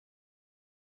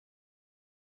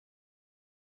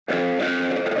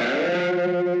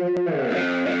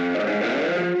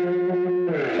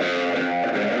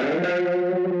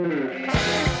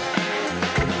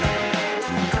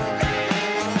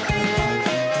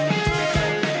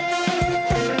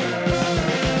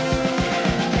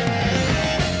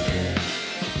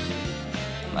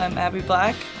Abby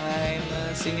Black. I'm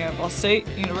a senior at Ball State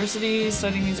University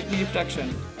studying music media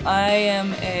production. I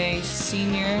am a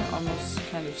senior, almost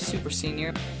kind of super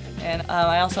senior, and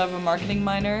I also have a marketing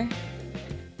minor.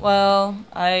 Well,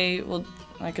 I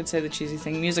could say the cheesy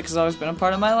thing. Music has always been a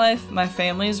part of my life. My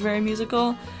family is very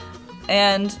musical,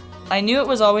 and I knew it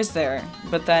was always there,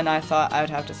 but then I thought I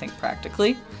would have to think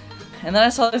practically. And then I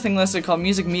saw a thing listed called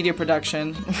music media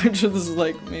production, which was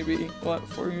like maybe,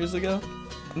 4 years ago?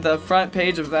 The front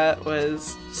page of that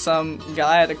was some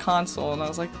guy at a console, and I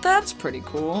was like, that's pretty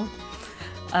cool.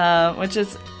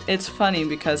 It's funny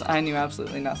because I knew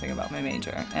absolutely nothing about my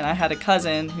major. And I had a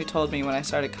cousin who told me when I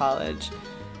started college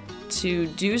to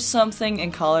do something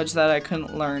in college that I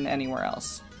couldn't learn anywhere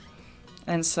else.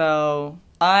 And so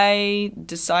I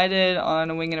decided on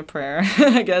a wing and a prayer,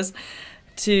 I guess,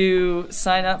 to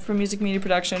sign up for music media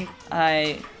production.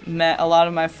 I met a lot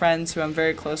of my friends who I'm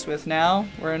very close with now.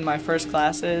 We're in my first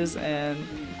classes, and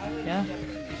yeah,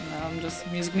 now I'm just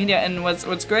music media. And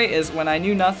what's great is when I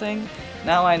knew nothing,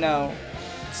 now I know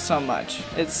so much.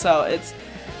 It's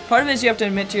part of it is you have to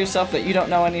admit to yourself that you don't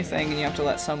know anything, and you have to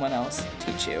let someone else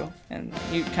teach you. And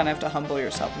you kind of have to humble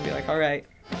yourself and be like, all right,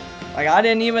 like I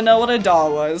didn't even know what a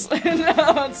doll was.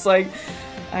 Now it's like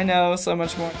I know so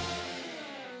much more.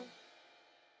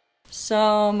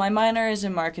 So my minor is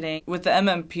in marketing. With the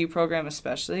MMP program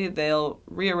especially, they'll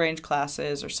rearrange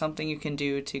classes or something you can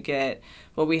do to get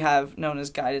what we have known as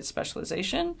guided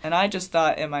specialization. And I just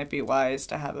thought it might be wise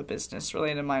to have a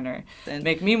business-related minor and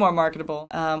make me more marketable.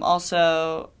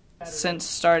 Also, since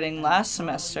starting last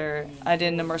semester, I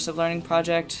did an immersive learning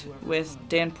project with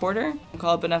Dan Porter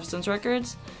called Beneficence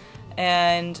Records.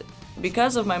 And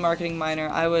because of my marketing minor,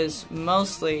 I was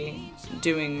mostly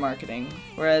doing marketing,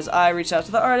 whereas I reached out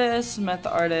to the artists, met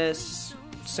the artists,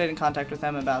 stayed in contact with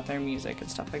them about their music and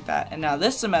stuff like that. And now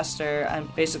this semester, I'm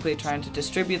basically trying to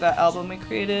distribute that album we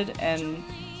created, and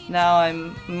now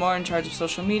I'm more in charge of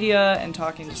social media and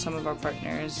talking to some of our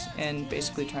partners and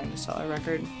basically trying to sell our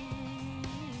record.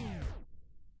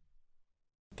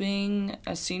 Being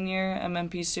a senior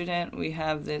MMP student, we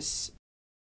have this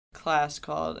class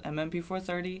called MMP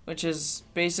 430, which is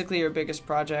basically your biggest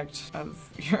project of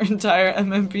your entire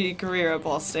MMP career at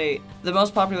Ball State. The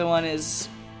most popular one is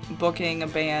booking a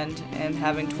band and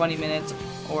having 20 minutes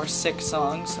or 6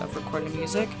 songs of recorded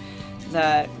music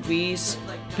that we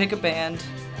pick a band,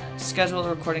 schedule a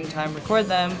recording time, record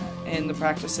them in the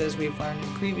practices we've learned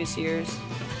in previous years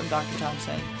from Dr.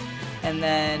 Thompson, and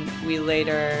then we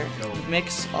later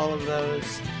mix all of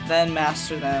those, then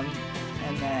master them,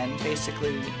 and then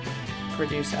basically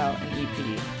produce out an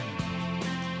EP.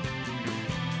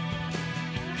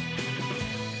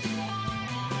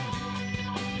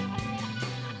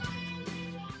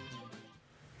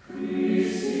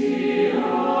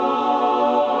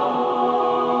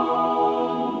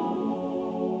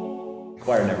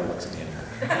 Choir never looks at me.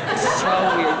 It's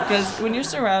so weird because when you're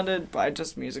surrounded by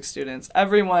just music students,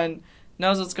 everyone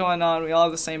knows what's going on. We all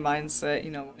have the same mindset.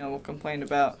 We'll complain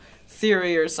about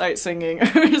theory or sight singing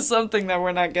or something that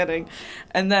we're not getting,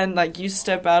 and then like you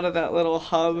step out of that little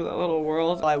hub, that little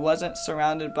world. I wasn't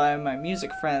surrounded by my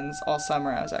music friends all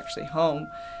summer. I was actually home,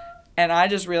 and I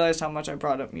just realized how much I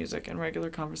brought up music in regular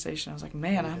conversation. I was like,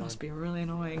 man, I must be really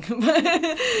annoying. But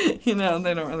they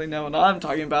don't really know what I'm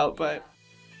talking about. But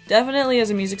definitely as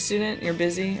a music student, you're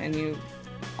busy and you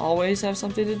always have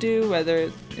something to do,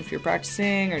 whether if you're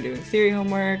practicing or doing theory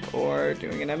homework or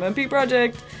doing an MMP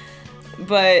project.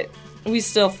 But we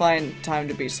still find time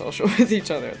to be social with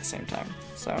each other at the same time.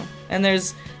 So, and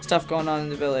there's stuff going on in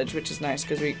the village, which is nice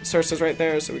because Source is right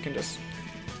there, so we can just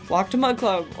walk to Mud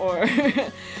Club or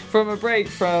from a break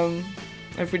from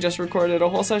if we just recorded a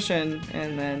whole session,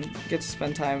 and then get to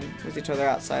spend time with each other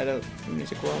outside of the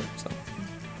music world. So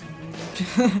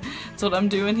that's what I'm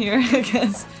doing here, I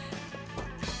guess.